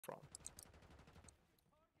from.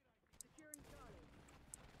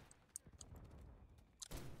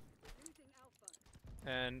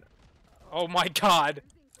 And oh my god,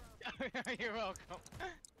 You're welcome.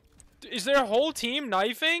 is their whole team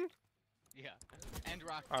knifing? Yeah, and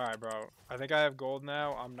rock. All right, bro. I think I have gold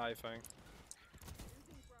now. I'm knifing.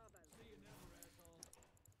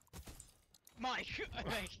 Mike,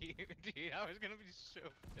 thank you, dude. I was gonna be so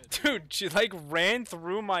pissed. Dude, she like ran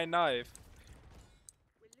through my knife.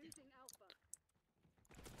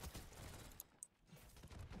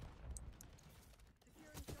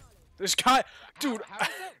 This guy, dude. How is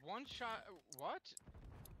that one shot? What?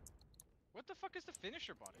 What the fuck is the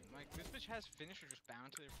finisher button? Like, this bitch has finisher just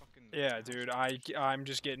bound to their fucking... Yeah, dude. I'm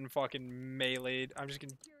just getting fucking meleeed. I'm just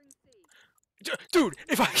getting. Dude,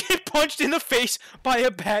 if I get punched in the face by a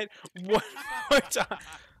bat one more time.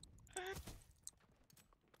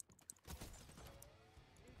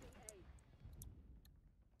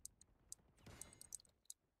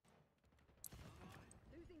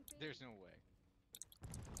 There's no way.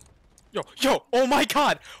 Yo, oh my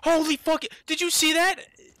god! Holy fuck! Did you see that?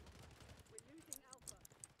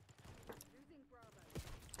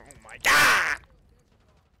 Oh my god!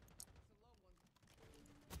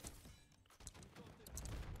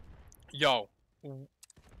 Yo.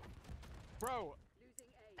 Bro!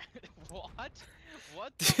 What?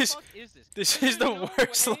 What the This- fuck is this? This There's is the no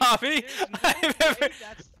worst way- lobby there's no I've ever. way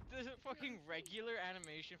That's the fucking regular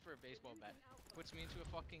animation for a baseball bat. Puts me into a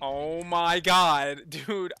fucking... Oh my god,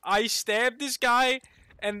 dude. I stabbed this guy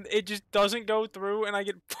and it just doesn't go through and I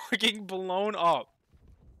get fucking blown up.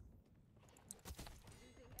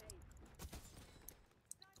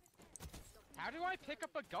 How do I pick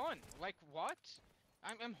up a gun? Like, what?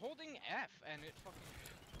 I'm holding F and it fucking...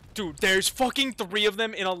 Dude, there's fucking 3 of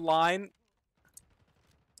them in a line.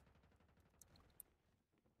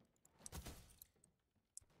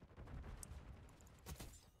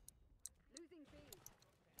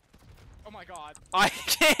 Oh my god. I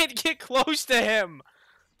can't get close to him.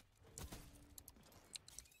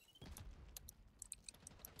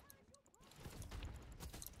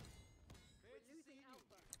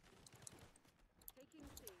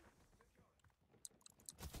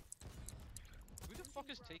 Who the fuck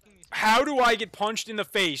is taking these... How do I get punched in the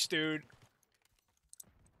face, dude?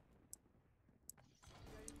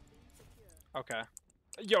 Okay.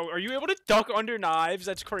 Yo, are you able to duck under knives?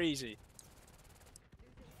 That's crazy.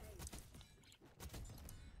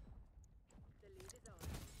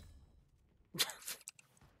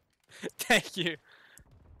 Thank you.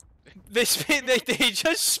 They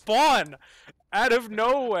just spawn out of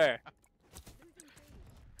nowhere.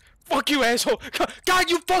 Fuck you, asshole! God,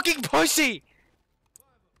 you fucking pussy!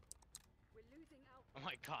 Oh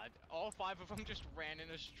my god, all 5 of them just ran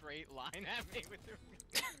in a straight line at me with their...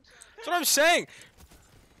 That's what I'm saying.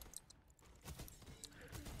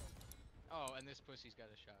 Oh, and this pussy's got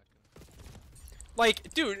a shotgun.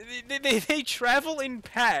 Like, dude, they travel in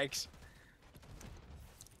packs.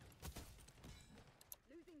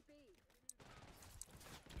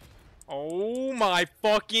 Oh my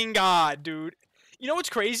fucking god, dude. You know what's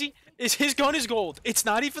crazy? Is his gun is gold. It's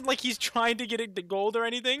not even like he's trying to get it the gold or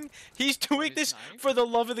anything. He's doing his this knife? for the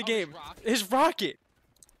love of the Oh, game. rocket. His rocket.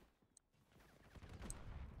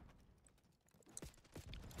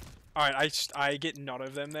 Alright, I get none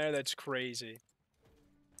of them there. That's crazy.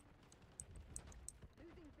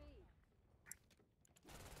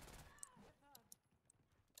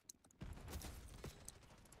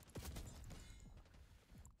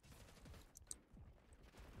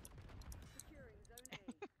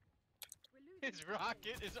 His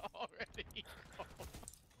rocket is already cold.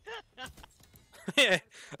 Yeah,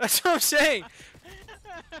 that's what I'm saying.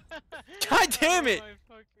 God damn it! Oh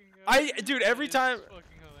my fucking God. Dude, every That is time fucking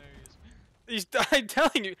hilarious. I'm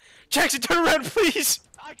telling you, Jackson, turn around, please.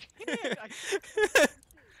 I can't. I can't.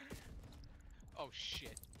 Oh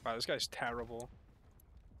shit. Wow, this guy's terrible.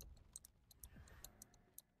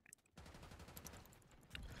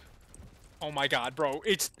 Oh my god, bro.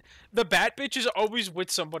 It's the bat bitch is always with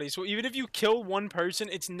somebody. So even if you kill one person,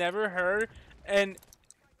 it's never her and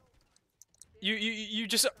you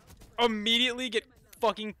just immediately get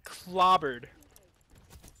fucking clobbered.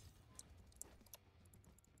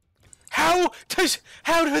 How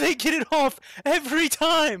do they get it off every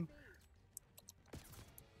time?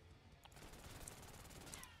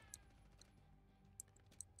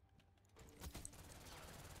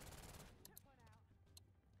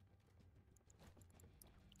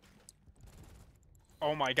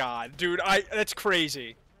 Oh my god, dude, that's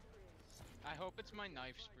crazy. I hope it's my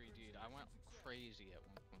knife spree, dude. I went crazy at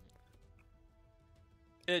one point.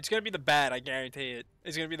 It's gonna be the bat, I guarantee it.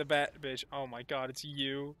 It's gonna be the bat, bitch. Oh my god, it's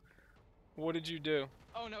you. What did you do?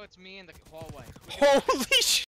 Oh no, it's me in the hallway. Holy shit!